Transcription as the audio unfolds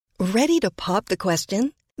Ready to pop the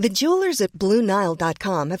question? The jewelers at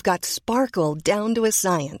BlueNile.com have got sparkle down to a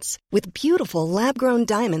science with beautiful lab-grown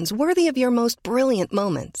diamonds worthy of your most brilliant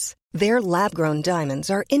moments. Their lab-grown diamonds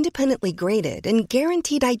are independently graded and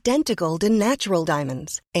guaranteed identical to natural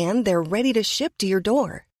diamonds, and they're ready to ship to your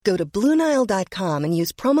door. Go to BlueNile.com and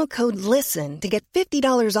use promo code LISTEN to get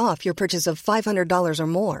 $50 off your purchase of $500 or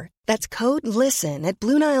more. That's code LISTEN at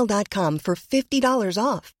BlueNile.com for $50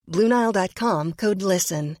 off. BlueNile.com, code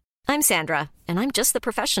LISTEN. I'm Sandra, and I'm just the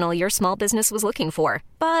professional your small business was looking for.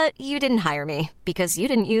 But you didn't hire me because you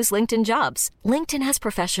didn't use LinkedIn Jobs. LinkedIn has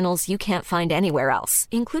professionals you can't find anywhere else,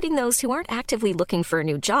 including those who aren't actively looking for a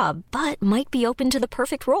new job, but might be open to the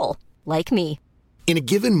perfect role, like me. In a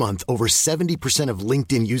given month, over 70% of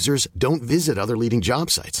LinkedIn users don't visit other leading job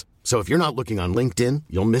sites. So if you're not looking on LinkedIn,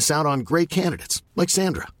 you'll miss out on great candidates like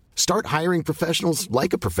Sandra. Start hiring professionals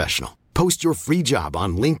like a professional. Post your free job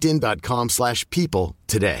on linkedin.com/people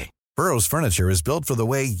today. Burrow's furniture is built for the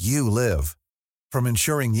way you live. From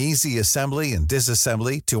ensuring easy assembly and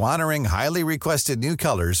disassembly to honoring highly requested new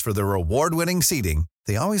colors for their award-winning seating,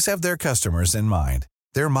 they always have their customers in mind.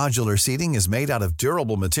 Their modular seating is made out of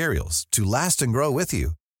durable materials to last and grow with you.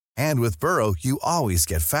 And with Burrow, you always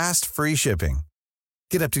get fast, free shipping.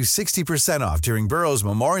 Get up to 60% off during Burrow's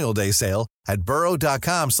Memorial Day sale at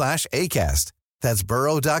burrow.com/ACAST. That's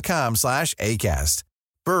burrow.com/ACAST.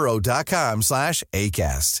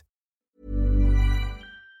 burrow.com/ACAST.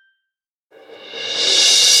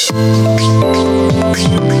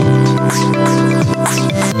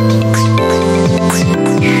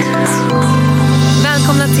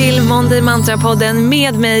 Välkomna till Monday Mantra-podden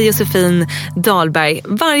med mig Josefin Dahlberg.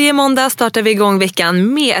 Varje måndag startar vi igång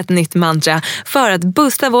veckan med ett nytt mantra för att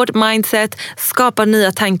boosta vårt mindset, skapa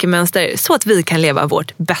nya tankemönster så att vi kan leva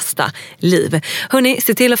vårt bästa liv. Hörrni,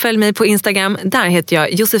 se till att följa mig på Instagram. Där heter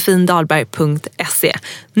jag josefindalberg.se.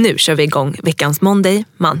 Nu kör vi igång veckans Monday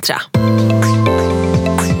Mantra.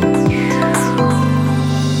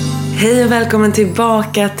 Hej och välkommen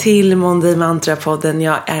tillbaka till Monday Mantra-podden.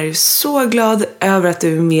 Jag är så glad över att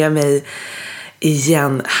du är med mig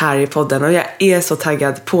igen här i podden. Och jag är så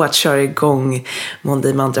taggad på att köra igång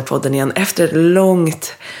Monday Mantra-podden igen efter ett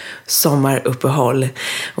långt sommaruppehåll.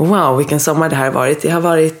 Wow, vilken sommar det här har varit. Det har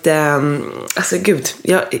varit,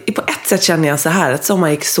 på ett sätt känner jag så här att sommar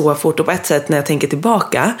gick så fort. Och på ett sätt när jag tänker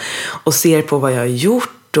tillbaka och ser på vad jag har gjort,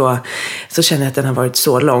 då så känner jag att den har varit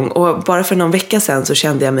så lång. Och bara för någon vecka sedan så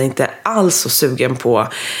kände jag mig inte alls så sugen på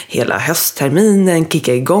hela höstterminen,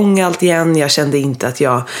 kicka igång allt igen. Jag kände inte att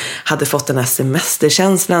jag hade fått den här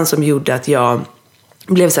semesterkänslan som gjorde att jag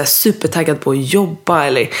blev så här supertaggad på att jobba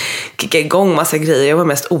eller kicka igång massa grejer. Jag var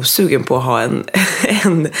mest osugen på att ha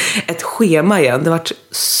ett schema igen. Det var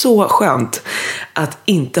så skönt att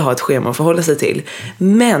inte ha ett schema att förhålla sig till.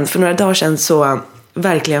 Men för några dagar sedan så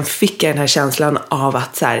verkligen fick jag den här känslan av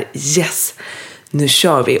att så här, yes, nu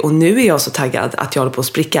kör vi. Och nu är jag så taggad att jag håller på att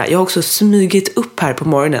spricka. Jag har också smugit upp här på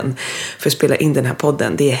morgonen för att spela in den här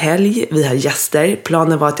podden. Det är helg, vi har gäster.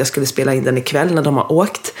 Planen var att jag skulle spela in den ikväll när de har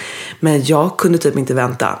åkt. Men jag kunde typ inte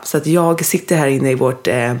vänta. Så att jag sitter här inne i vårt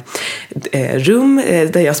rum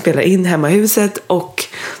där jag spelar in hemma i huset och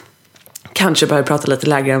kanske börjar prata lite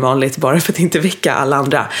lägre än vanligt bara för att inte väcka alla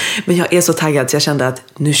andra. Men jag är så taggad så jag kände att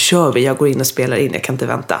nu kör vi. Jag går in och spelar in. Jag kan inte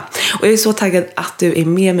vänta. Och jag är så taggad att du är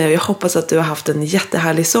med mig. Och jag hoppas att du har haft en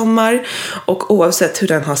jättehärlig sommar. Och oavsett hur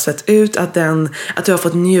den har sett ut. Att du har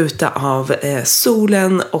fått njuta av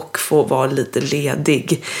solen och få vara lite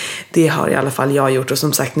ledig. Det har i alla fall jag gjort. Och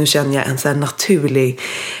som sagt, nu känner jag en så här naturlig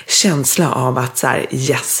känsla av att så här,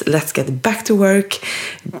 yes, let's get back to work.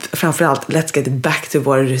 Framförallt, let's get back to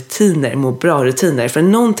våra rutiner. Må bra rutiner. För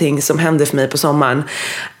någonting som hände för mig på sommaren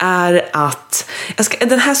är att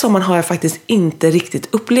den här sommaren har jag faktiskt inte riktigt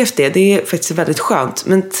upplevt det. Det är faktiskt väldigt skönt.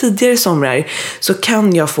 Men tidigare somrar så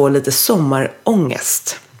kan jag få lite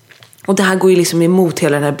sommarångest. Och det här går ju liksom emot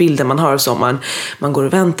hela den här bilden man har av sommaren. Man går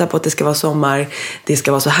och väntar på att det ska vara sommar. Det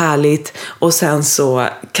ska vara så härligt. Och sen så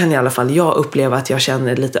kan i alla fall jag uppleva att jag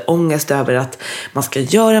känner lite ångest över att man ska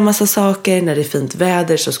göra en massa saker. När det är fint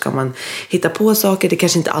väder så ska man hitta på saker. Det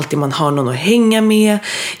kanske inte alltid man har någon att hänga med.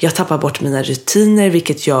 Jag tappar bort mina rutiner,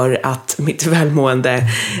 vilket gör att mitt välmående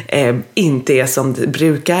inte är som det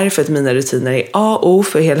brukar. För att mina rutiner är A och O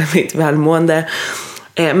för hela mitt välmående.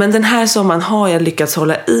 Men den här sommaren har jag lyckats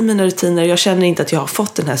hålla i mina rutiner. Jag känner inte att jag har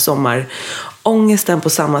fått den här sommarångesten på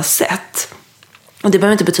samma sätt. Och det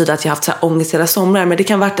behöver inte betyda att jag har haft så här ångest hela sommaren. Men det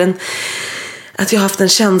kan ha varit att jag har haft en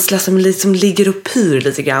känsla som liksom ligger och pyr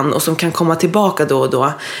lite grann och som kan komma tillbaka då och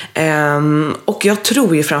då. Och jag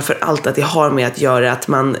tror ju framför allt att det har med att göra att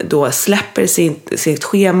man då släpper sitt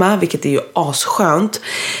schema, vilket är ju asskönt,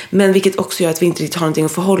 men vilket också gör att vi inte riktigt har någonting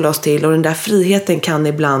att förhålla oss till, och den där friheten kan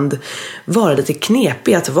ibland vara lite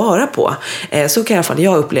knepig att vara på. Så kan i alla fall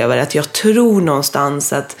jag uppleva det, att jag tror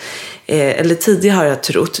någonstans att eller tidigare har jag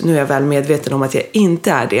trott, nu är jag väl medveten om att jag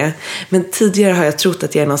inte är det, men tidigare har jag trott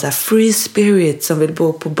att jag är någon så här free spirit som vill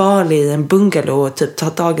bo på Bali i en bungalow och typ ta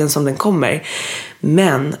dagen som den kommer.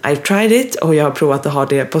 Men I've tried it och jag har provat att ha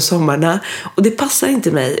det på sommarna och det passar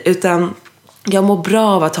inte mig, utan jag mår bra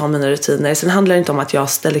av att ha mina rutiner. Sen handlar det inte om att jag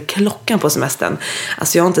ställer klockan på semestern.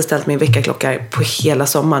 Alltså jag har inte ställt min väckarklocka på hela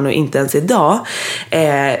sommaren och inte ens idag.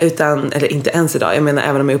 Eller inte ens idag. Jag menar,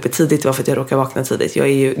 även om jag är uppe tidigt, det var för att jag råkar vakna tidigt. Jag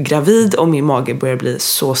är ju gravid och min mage börjar bli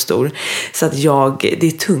så stor. Så att det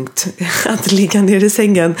är tungt att ligga ner i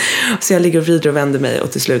sängen. Så jag ligger och vrider och vänder mig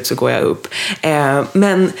och till slut så går jag upp.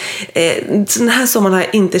 Men den här sommaren har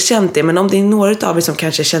jag inte känt det. Men om det är några av er som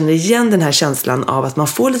kanske känner igen den här känslan av att man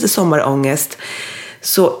får lite sommarångest,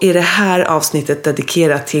 så är det här avsnittet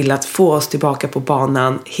dedikerat till att få oss tillbaka på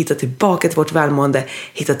banan, hitta tillbaka till vårt välmående,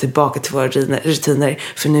 hitta tillbaka till våra rutiner,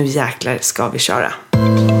 för nu jäklar ska vi köra.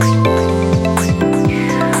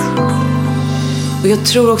 Och jag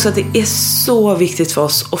tror också att det är så viktigt för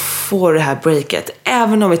oss att få det här breaket.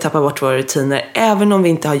 Även om vi tappar bort våra rutiner, även om vi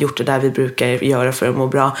inte har gjort det där vi brukar göra för att må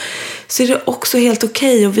bra, så är det också helt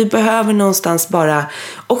okej. Och vi behöver någonstans bara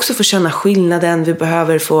också få känna skillnaden. Vi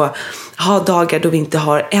behöver få ha dagar då vi inte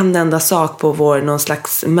har en enda sak på vår någon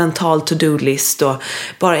slags mental to-do-list och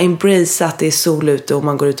bara embrace att det är sol ute och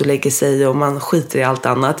man går ut och lägger sig och man skiter i allt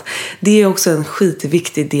annat. Det är också en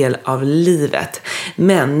skitviktig del av livet.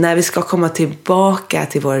 Men när vi ska komma tillbaka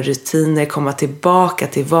till våra rutiner, komma tillbaka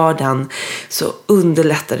till vardagen, så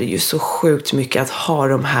underlättar det ju så sjukt mycket att ha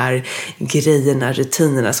de här grejerna,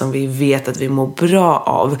 rutinerna som vi vet att vi mår bra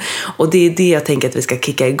av. Och det är det jag tänker att vi ska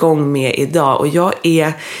kicka igång med idag. Och jag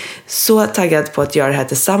är så taggad på att göra det här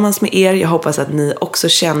tillsammans med er. Jag hoppas att ni också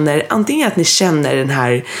känner, antingen att ni känner den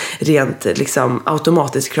här rent liksom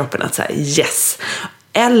automatiskt i kroppen att säga yes.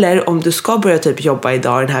 Eller om du ska börja typ jobba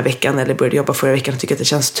idag den här veckan eller började jobba förra veckan och tycker att det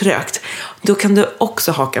känns trögt, då kan du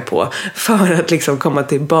också haka på för att liksom komma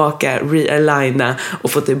tillbaka, realigna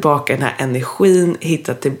och få tillbaka den här energin,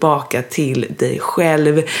 hitta tillbaka till dig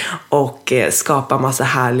själv och skapa massa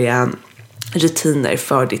härliga rutiner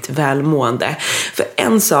för ditt välmående. För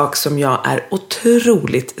en sak som jag är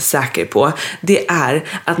otroligt säker på, det är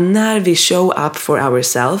att när vi show up for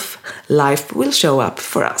ourselves, life will show up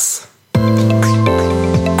for us.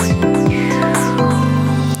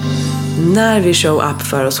 När vi show up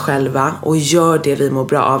för oss själva och gör det vi mår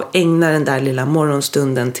bra av, ägnar den där lilla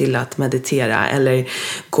morgonstunden till att meditera eller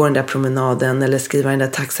gå den där promenaden eller skriva den där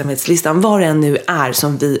tacksamhetslistan, vad det än nu är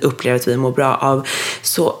som vi upplever att vi mår bra av,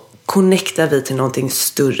 så connectar vi till någonting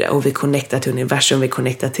större och vi connectar till universum, vi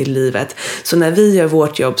connectar till livet. Så när vi gör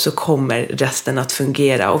vårt jobb så kommer resten att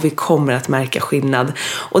fungera och vi kommer att märka skillnad.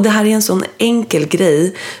 Och det här är en sån enkel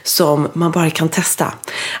grej som man bara kan testa.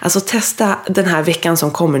 Alltså testa den här veckan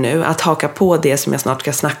som kommer nu, att haka på det som jag snart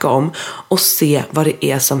ska snacka om och se vad det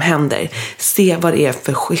är som händer. Se vad det är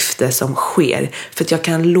för skifte som sker. För att jag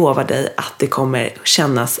kan lova dig att det kommer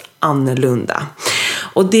kännas annorlunda.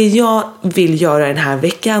 Och det jag vill göra den här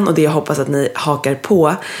veckan och det jag hoppas att ni hakar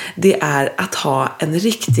på, det är att ha en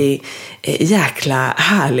riktig jäkla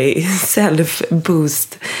härlig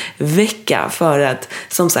self-boost vecka för att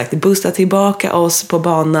som sagt boosta tillbaka oss på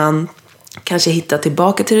banan. Kanske hitta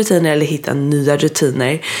tillbaka till rutiner eller hitta nya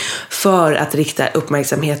rutiner för att rikta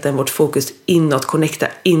uppmärksamheten, vårt fokus inåt, connecta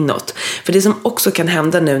inåt. För det som också kan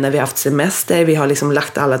hända nu när vi har haft semester, vi har liksom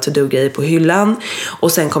lagt alla to-do-grejer på hyllan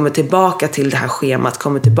och sen kommer tillbaka till det här schemat,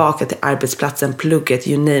 kommer tillbaka till arbetsplatsen, plugget,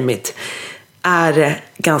 you name it, är det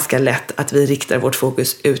ganska lätt att vi riktar vårt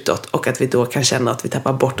fokus utåt och att vi då kan känna att vi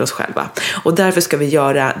tappar bort oss själva. Och därför ska vi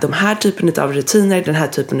göra de här typen av rutiner, den här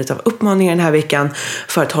typen av uppmaningar den här veckan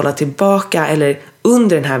för att hålla tillbaka, eller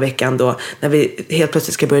under den här veckan då, när vi helt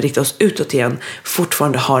plötsligt ska börja rikta oss utåt igen,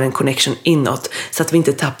 fortfarande har en connection inåt, så att vi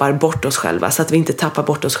inte tappar bort oss själva, så att vi inte tappar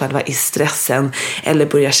bort oss själva i stressen eller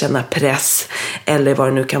börjar känna press eller vad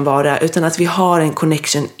det nu kan vara, utan att vi har en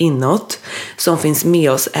connection inåt som finns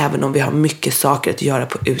med oss även om vi har mycket saker att göra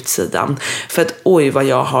på utsidan. För att oj vad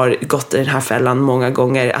jag har gått i den här fällan många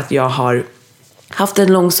gånger, att jag har Haft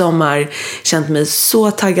en lång sommar, känt mig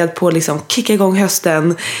så taggad på att liksom kicka igång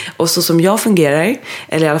hösten. Och så som jag fungerar,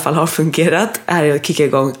 eller i alla fall har fungerat, är att kicka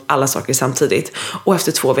igång alla saker samtidigt. Och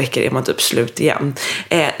efter 2 veckor är man typ slut igen.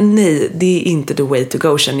 Nej, det är inte the way to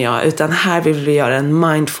go, känner jag. Utan här vill vi göra en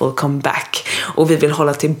mindful comeback. Och vi vill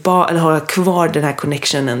hålla kvar den här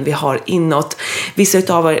connectionen vi har inåt.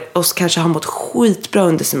 Vissa av oss kanske har mått skitbra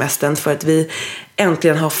under semestern för att vi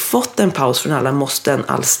äntligen har fått en paus från alla måsten,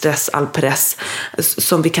 all stress, all press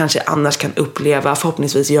som vi kanske annars kan uppleva.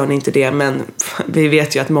 Förhoppningsvis gör ni inte det, men vi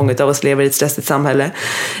vet ju att många av oss lever i ett stressigt samhälle.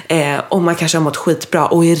 Och man kanske har mått skitbra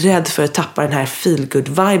och är rädd för att tappa den här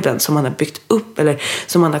feel-good-viben som man har byggt upp eller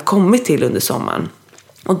som man har kommit till under sommaren.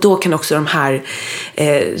 Och då kan också de här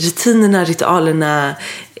rutinerna, ritualerna,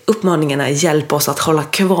 uppmaningarna hjälpa oss att hålla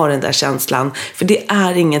kvar den där känslan. För det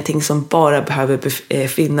är ingenting som bara behöver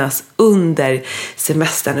finnas under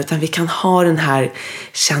semestern, utan vi kan ha den här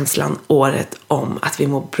känslan året om. Att vi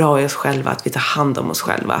mår bra i oss själva, att vi tar hand om oss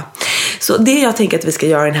själva. Så det jag tänker att vi ska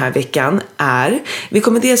göra den här veckan är, vi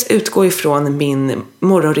kommer dels utgå ifrån min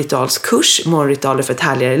morgonritualskurs, morgonritualer för ett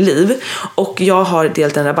härligare liv. Och jag har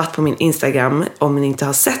delat en rabatt på min Instagram. Om ni inte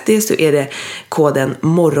har sett det så är det koden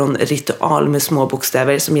morgonritual med små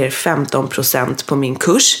bokstäver som ger 15% på min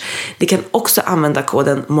kurs. Ni kan också använda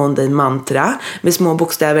koden Monday Mantra med små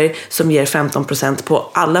bokstäver som ger 15%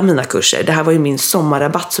 på alla mina kurser. Det här var ju min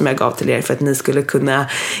sommarrabatt som jag gav till er för att ni skulle kunna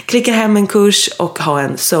klicka hem en kurs och ha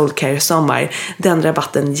en soulcare sommar. Den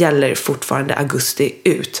rabatten gäller fortfarande augusti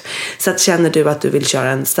ut. Så att känner du att du vill köra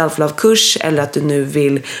en self-love-kurs eller att du nu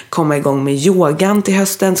vill komma igång med yogan till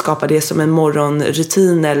hösten, skapa det som en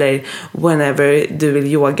morgonrutin eller whenever du vill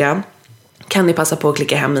yoga, kan ni passa på att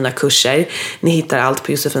klicka hem mina kurser. Ni hittar allt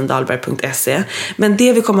på josefindalberg.se. Men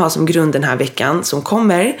det vi kommer ha som grund den här veckan som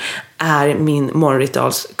kommer är min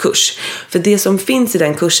morgonritualskurs. För det som finns i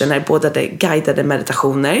den kursen är både guidade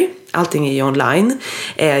meditationer. Allting är ju online.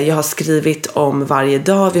 Jag har skrivit om varje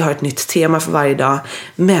dag. Vi har ett nytt tema för varje dag.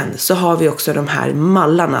 Men så har vi också de här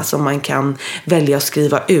mallarna som man kan välja att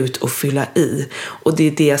skriva ut och fylla i. Och det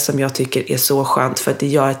är det som jag tycker är så skönt. För att det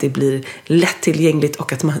gör att det blir lättillgängligt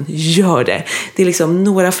och att man gör det. Det är liksom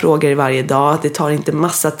några frågor varje dag. Det tar inte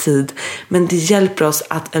massa tid. Men det hjälper oss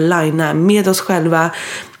att aligna med oss själva.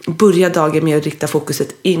 Börja dagen med att rikta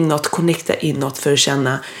fokuset inåt, connecta inåt för att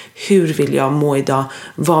känna hur vill jag må idag,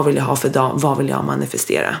 vad vill jag ha för dag, vad vill jag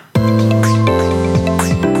manifestera.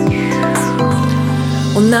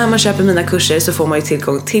 Och när man köper mina kurser så får man ju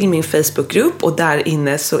tillgång till min Facebookgrupp och där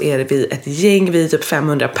inne så är vi ett gäng, vi är typ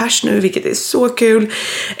 500 pers nu, vilket är så kul,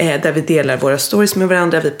 där vi delar våra stories med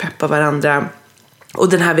varandra, vi peppar varandra. Och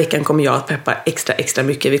den här veckan kommer jag att peppa extra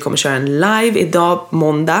mycket. Vi kommer köra en live idag,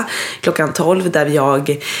 måndag, klockan 12. Där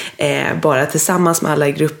jag bara tillsammans med alla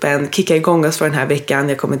i gruppen kickar igång oss för den här veckan.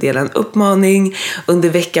 Jag kommer dela en uppmaning. Under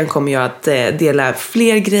veckan kommer jag att dela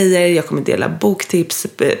fler grejer. Jag kommer dela boktips,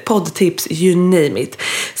 poddtips, you name it.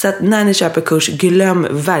 Så att när ni köper kurs, glöm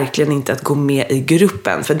verkligen inte att gå med i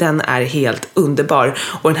gruppen. För den är helt underbar.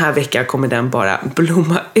 Och den här veckan kommer den bara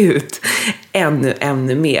blomma ut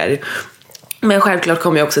ännu mer. Men självklart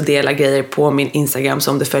kommer jag också dela grejer på min Instagram,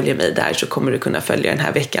 så om du följer mig där så kommer du kunna följa den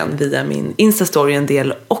här veckan via min Insta-story en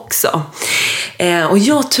del också. Och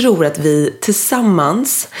jag tror att vi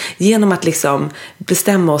tillsammans, genom att liksom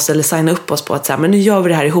bestämma oss eller signa upp oss på att så här, men nu gör vi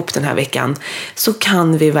det här ihop den här veckan, så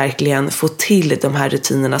kan vi verkligen få till de här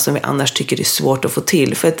rutinerna som vi annars tycker är svårt att få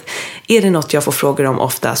till. För att är det något jag får frågor om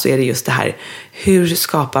ofta så är det just det här, hur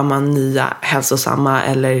skapar man nya hälsosamma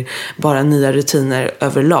eller bara nya rutiner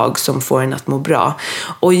överlag som får en att må bra.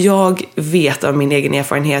 Och jag vet av min egen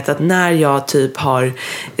erfarenhet att när jag typ har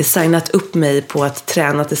signat upp mig på att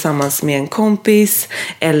träna tillsammans med en kompis,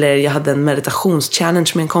 eller jag hade en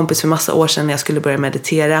meditationschallenge med en kompis för massa år sedan när jag skulle börja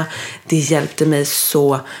meditera, det hjälpte mig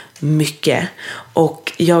så mycket.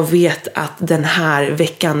 Och jag vet att den här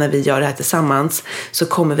veckan när vi gör det här tillsammans så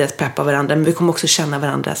kommer vi att peppa varandra, men vi kommer också känna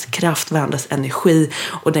varandras kraft, varandras energi,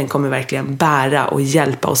 och den kommer verkligen bära och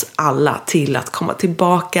hjälpa oss alla till att komma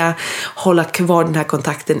tillbaka, hålla kvar den här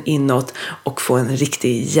kontakten inåt och få en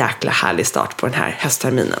riktigt jäkla härlig start på den här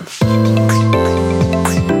höstterminen.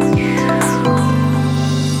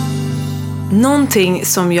 Någonting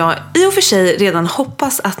som jag i och för sig redan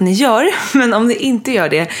hoppas att ni gör, men om ni inte gör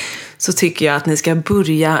det så tycker jag att ni ska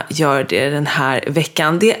börja göra det den här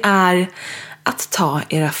veckan. Det är att ta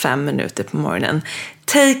era 5 minuter på morgonen.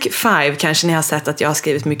 Take 5 kanske ni har sett att jag har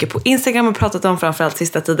skrivit mycket på Instagram och pratat om, framförallt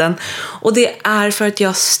sista tiden. Och det är för att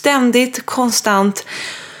jag ständigt, konstant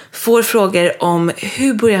får frågor om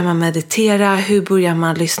hur börjar man meditera, hur börjar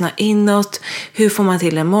man lyssna inåt, hur får man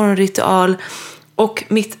till en morgonritual. Och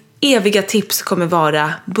mitt eviga tips kommer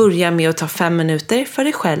vara: börja med att ta 5 minuter för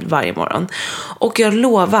dig själv varje morgon. Och jag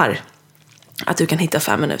lovar att du kan hitta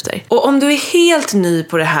 5 minuter. Och om du är helt ny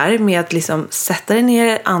på det här med att liksom sätta dig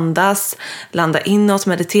ner, andas, landa inåt,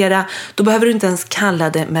 meditera, då behöver du inte ens kalla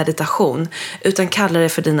det meditation, utan kalla det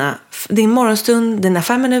för din morgonstund, dina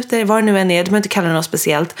 5 minuter, vad det nu än är. Du behöver inte kalla det något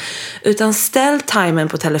speciellt, utan ställ timern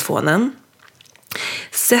på telefonen.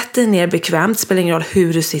 Sätt dig ner bekvämt, spelar ingen roll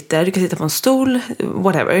hur du sitter. Du kan sitta på en stol,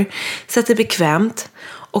 whatever. Sätt dig bekvämt.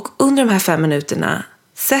 Och under de här 5 minuterna,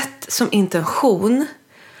 sätt som intention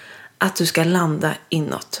att du ska landa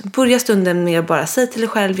inåt. Börja stunden med att bara säga till dig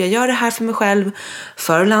själv: jag gör det här för mig själv,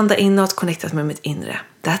 för att landa inåt, connectat med mitt inre.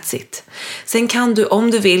 That's it. Sen kan du,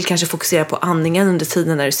 om du vill, kanske fokusera på andningen under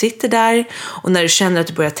tiden när du sitter där. Och när du känner att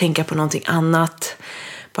du börjar tänka på någonting annat,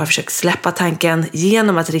 bara försök släppa tanken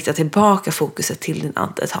genom att rikta tillbaka fokuset till din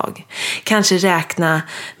andetag. Kanske räkna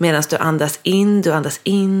medan du andas in. Du andas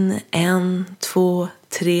in 1, 2,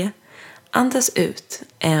 3. Andas ut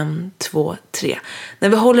 1, 2, 3. När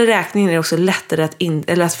vi håller räkningen är det också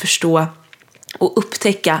lättare att förstå och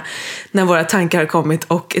upptäcka när våra tankar har kommit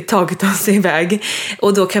och tagit oss iväg.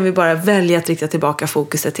 Och då kan vi bara välja att rikta tillbaka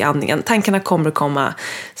fokuset till andningen. Tankarna kommer att komma.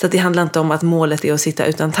 Så att det handlar inte om att målet är att sitta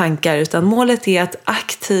utan tankar, utan målet är att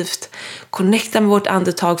aktivt connecta med vårt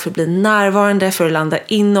andetag för att bli närvarande, för att landa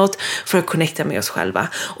inåt, för att connecta med oss själva.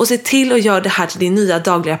 Och se till att göra det här till din nya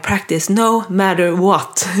dagliga practice, no matter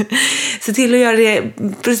what. Se till att göra det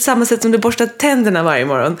på samma sätt som du borstar tänderna varje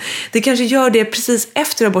morgon. Du kanske gör det precis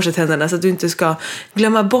efter att du borstat tänderna, så att du inte ska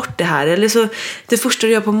glömma bort det här. Eller så det första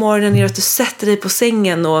du gör på morgonen är att du sätter dig på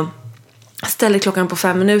sängen och ställer klockan på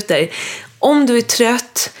 5 minuter. Om du är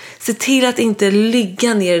trött, se till att inte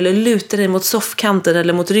ligga ner eller luta dig mot soffkanten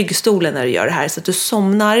eller mot ryggstolen när du gör det här, så att du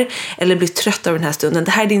somnar eller blir trött av den här stunden.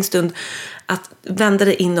 Det här är din stund att vända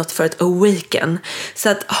dig inåt för att awaken. Så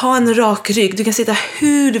att ha en rak rygg. Du kan sitta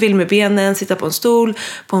hur du vill med benen, sitta på en stol,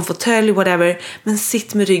 på en fåtölj, whatever. Men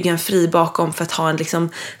sitt med ryggen fri bakom för att ha en liksom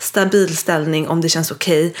stabil ställning om det känns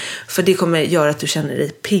okej. För det kommer göra att du känner dig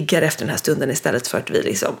piggare efter den här stunden, istället för att vi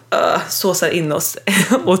liksom såsar in oss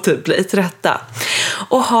och typ blir trötta.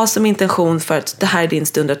 Och ha som intention för att det här är din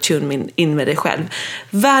stund att tune in med dig själv.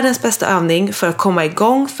 Världens bästa övning för att komma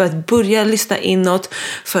igång, för att börja lyssna inåt,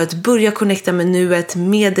 för att börja connecta med nuet,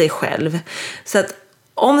 med dig själv. Så att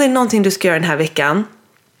om det är någonting du ska göra den här veckan,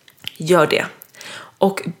 gör det.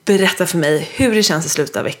 Och berätta för mig hur det känns i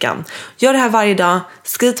slutet av veckan. Gör det här varje dag.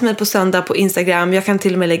 Skriv till mig på söndag på Instagram. Jag kan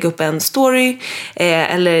till och med lägga upp en story.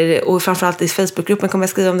 Och framförallt i Facebookgruppen kommer jag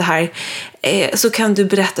skriva om det här. Så kan du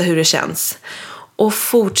berätta hur det känns. Och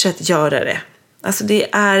fortsätt göra det. Alltså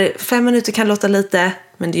 5 minuter kan låta lite,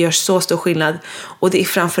 men det gör så stor skillnad. Och det är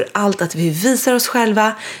framför allt att vi visar oss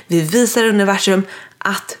själva, vi visar universum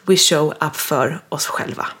att we show up för oss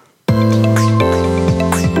själva.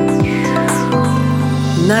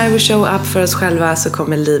 När vi show up för oss själva så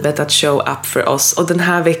kommer livet att show up för oss. Och den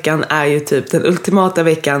här veckan är ju typ den ultimata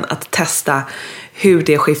veckan att testa hur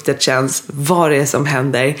det skiftet känns, vad det är som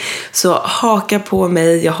händer. Så haka på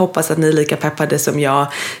mig, jag hoppas att ni är lika peppade som jag,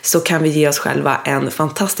 så kan vi ge oss själva en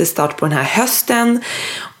fantastisk start på den här hösten.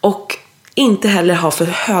 Och inte heller ha för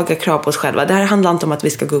höga krav på oss själva. Det här handlar inte om att vi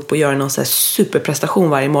ska gå upp och göra någon så här superprestation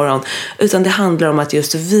varje morgon, utan det handlar om att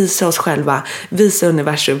just visa oss själva, visa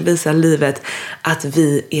universum, visa livet att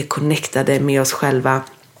vi är connectade med oss själva.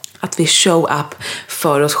 Att vi show up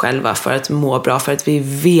för oss själva, för att må bra, för att vi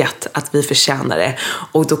vet att vi förtjänar det.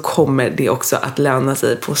 Och då kommer det också att löna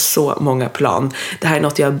sig på så många plan. Det här är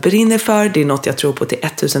något jag brinner för, det är något jag tror på till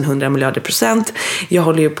 1100 miljarder %. Jag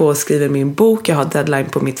håller ju på att skriva min bok, jag har deadline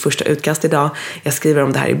på mitt första utkast idag. Jag skriver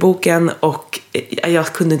om det här i boken och jag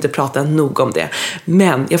kunde inte prata nog om det.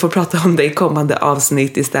 Men jag får prata om det i kommande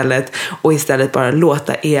avsnitt istället, och istället bara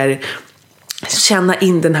låta er känna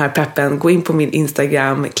in den här peppen. Gå in på min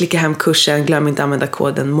Instagram, klicka hem kursen, glöm inte använda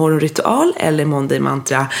koden morgonritual eller Monday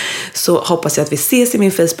Mantra, så hoppas jag att vi ses i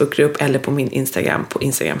min Facebookgrupp eller på min Instagram. På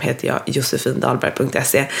Instagram heter jag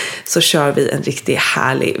josefindalberg.se, så kör vi en riktigt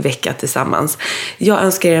härlig vecka tillsammans. Jag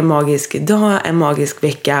önskar er en magisk dag, en magisk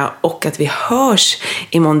vecka, och att vi hörs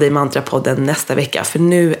i Monday Mantra-podden nästa vecka, för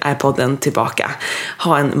nu är podden tillbaka.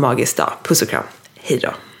 Ha en magisk dag. Puss och kram. Hej då.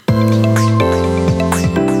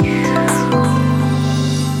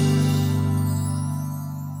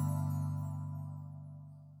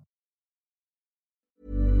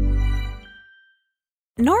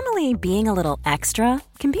 Normally, being a little extra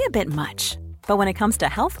can be a bit much, but when it comes to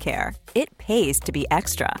healthcare, it pays to be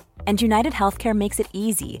extra. And United Healthcare makes it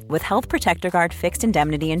easy with Health Protector Guard fixed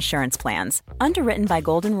indemnity insurance plans. Underwritten by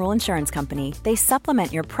Golden Rule Insurance Company, they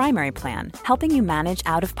supplement your primary plan, helping you manage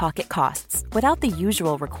out-of-pocket costs without the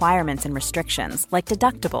usual requirements and restrictions like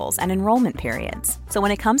deductibles and enrollment periods. So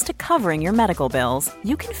when it comes to covering your medical bills,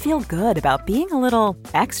 you can feel good about being a little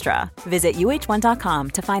extra. Visit uh1.com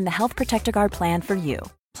to find the Health Protector Guard plan for you.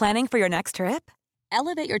 Planning for your next trip?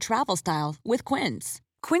 Elevate your travel style with Quince.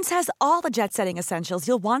 Quince has all the jet-setting essentials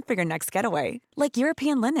you'll want for your next getaway, like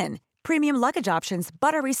European linen, premium luggage options,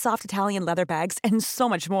 buttery soft Italian leather bags, and so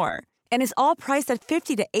much more. And is all priced at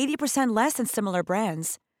 50 to 80% less than similar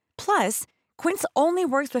brands. Plus, Quince only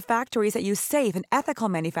works with factories that use safe and ethical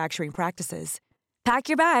manufacturing practices. Pack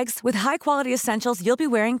your bags with high-quality essentials you'll be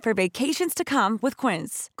wearing for vacations to come with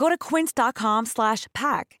Quince. Go to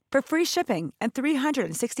quince.com/pack for free shipping and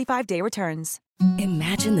 365-day returns.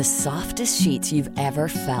 Imagine the softest sheets you've ever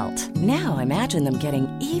felt. Now imagine them getting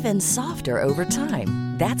even softer over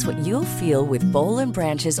time. That's what you'll feel with Boll &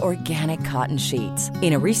 Branch's organic cotton sheets.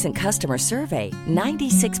 In a recent customer survey,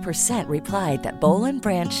 96% replied that Boll &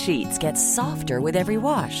 Branch sheets get softer with every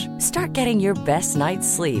wash. Start getting your best night's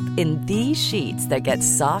sleep in these sheets that get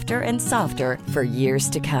softer and softer for years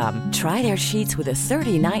to come. Try their sheets with a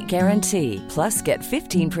 30-night guarantee. Plus, get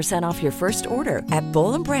 15% off your first order at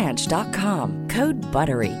bollandbranch.com. Code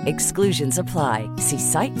BUTTERY. Exclusions apply. See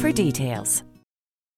site for details.